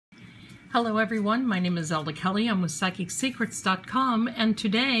Hello everyone, my name is Zelda Kelly. I'm with PsychicSecrets.com, and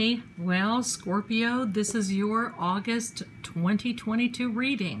today, well, Scorpio, this is your August 2022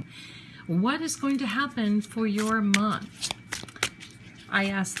 reading. What is going to happen for your month? I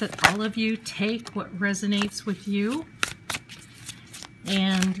ask that all of you take what resonates with you,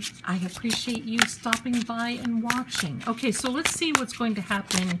 and I appreciate you stopping by and watching. Okay, so let's see what's going to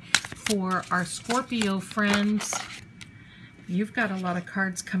happen for our Scorpio friends. You've got a lot of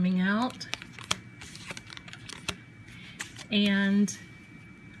cards coming out, and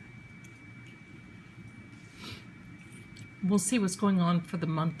we'll see what's going on for the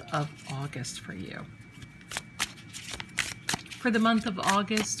month of August for you. For the month of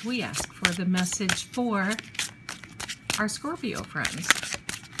August, we ask for the message for our Scorpio friends.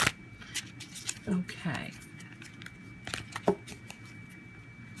 Okay.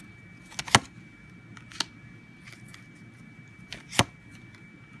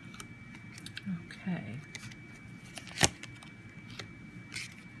 Okay.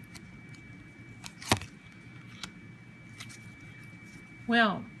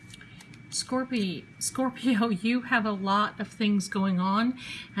 Well, Scorpio, you have a lot of things going on,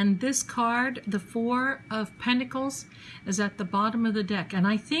 and this card, the Four of Pentacles, is at the bottom of the deck. And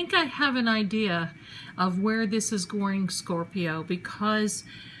I think I have an idea of where this is going, Scorpio, because,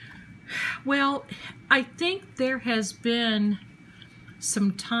 well, I think there has been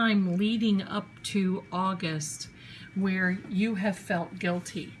some time leading up to August where you have felt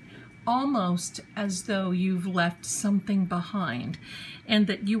guilty, almost as though you've left something behind, and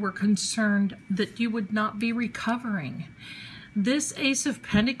that you were concerned that you would not be recovering. This Ace of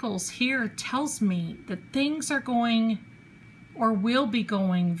Pentacles here tells me that things are going or will be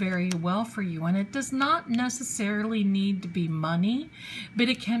going very well for you, and it does not necessarily need to be money, but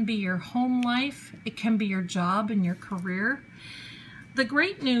it can be your home life, it can be your job and your career. The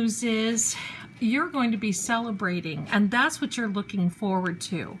great news is you're going to be celebrating, and that's what you're looking forward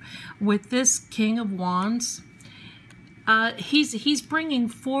to with this King of Wands. He's bringing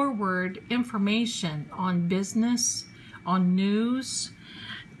forward information on business, on news,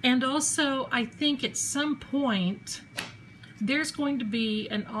 and also I think at some point there's going to be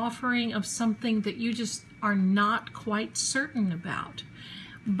an offering of something that you just are not quite certain about.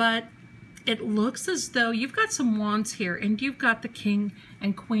 But it looks as though you've got some wands here, and you've got the King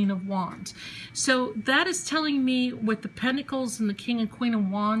and Queen of Wands. So that is telling me with the Pentacles and the King and Queen of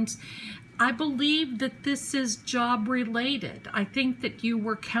Wands, I believe that this is job related. I think that you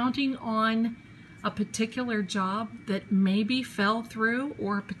were counting on a particular job that maybe fell through,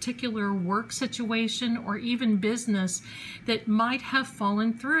 or a particular work situation, or even business that might have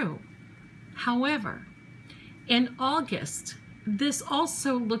fallen through. However, in August, this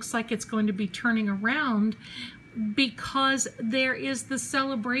also looks like it's going to be turning around because there is the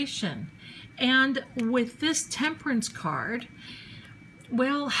celebration. And with this Temperance card,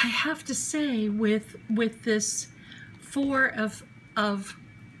 well, I have to say with this Four of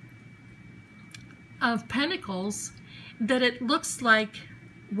Pentacles, that it looks like,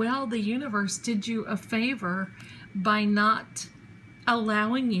 well, the universe did you a favor by not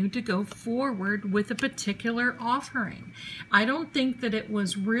allowing you to go forward with a particular offering. I don't think that it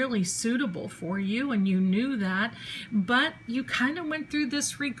was really suitable for you, and you knew that, but you kind of went through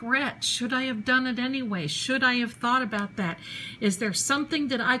this regret. Should I have done it anyway? Should I have thought about that? Is there something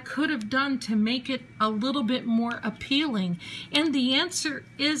that I could have done to make it a little bit more appealing? And the answer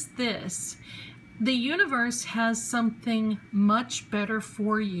is this: the universe has something much better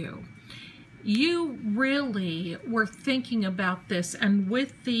for you. You really were thinking about this, and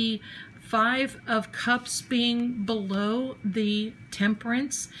with the Five of Cups being below the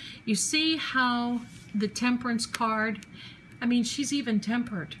Temperance, you see how the Temperance card, I mean, she's even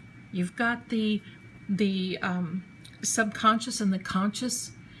tempered. You've got the subconscious and the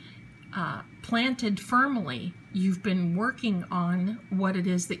conscious planted firmly. You've been working on what it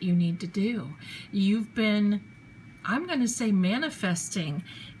is that you need to do. You've been, I'm going to say, manifesting.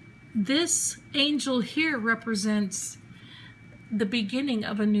 This angel here represents the beginning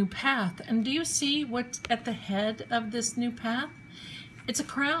of a new path. And do you see what's at the head of this new path? It's a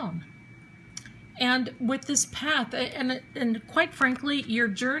crown. And with this path, and quite frankly, your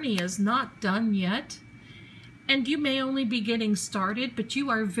journey is not done yet. And you may only be getting started, but you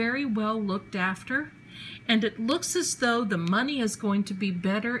are very well looked after. And it looks as though the money is going to be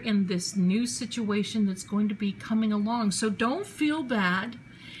better in this new situation that's going to be coming along. So don't feel bad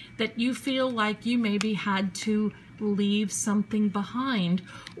that you feel like you maybe had to leave something behind,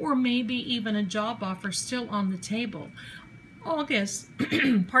 or maybe even a job offer still on the table. August,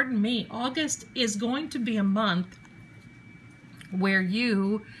 pardon me, August is going to be a month where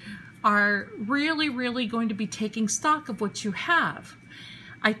you are really, really going to be taking stock of what you have.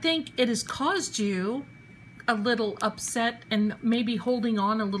 I think it has caused you a little upset and maybe holding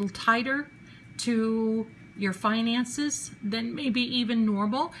on a little tighter to your finances than maybe even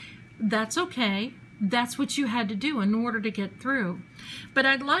normal. That's okay. That's what you had to do in order to get through. But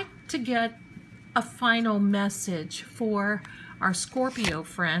I'd like to get a final message for our Scorpio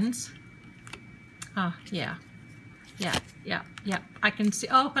friends. Yeah. I can see,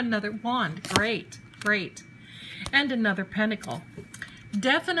 oh, another wand. Great, great. And another pentacle.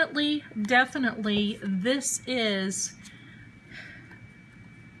 Definitely, this is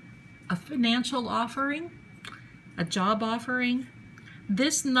a financial offering, a job offering.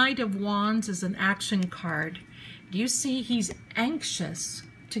 This Knight of Wands is an action card. You see, he's anxious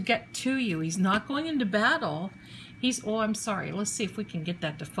to get to you. He's not going into battle. Oh, I'm sorry. Let's see if we can get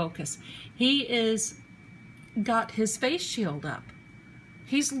that to focus. He is got his face shield up.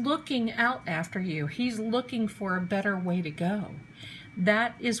 He's looking out after you. He's looking for a better way to go.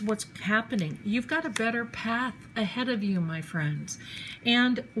 That is what's happening. You've got a better path ahead of you, my friends.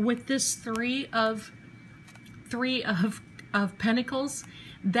 And with this three of Pentacles,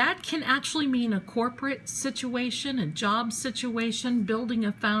 that can actually mean a corporate situation, a job situation, building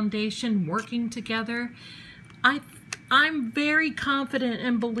a foundation, working together. I'm very confident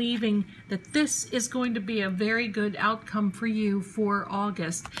in believing that this is going to be a very good outcome for you for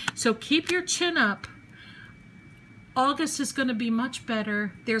August. So keep your chin up. August is going to be much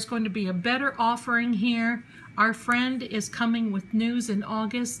better. There's going to be a better offering here. Our friend is coming with news in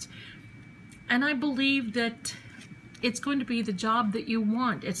August. And I believe that it's going to be the job that you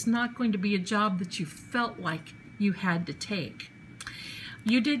want. It's not going to be a job that you felt like you had to take.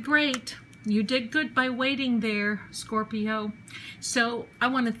 You did great. You did good by waiting there, Scorpio. So I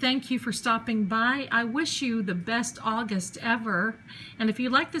want to thank you for stopping by. I wish you the best August ever. And if you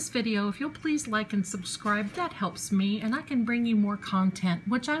like this video, if you'll please like and subscribe, that helps me and I can bring you more content,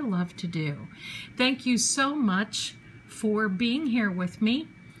 which I love to do. Thank you so much for being here with me.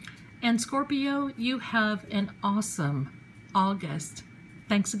 And Scorpio, you have an awesome August.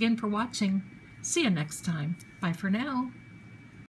 Thanks again for watching. See you next time. Bye for now.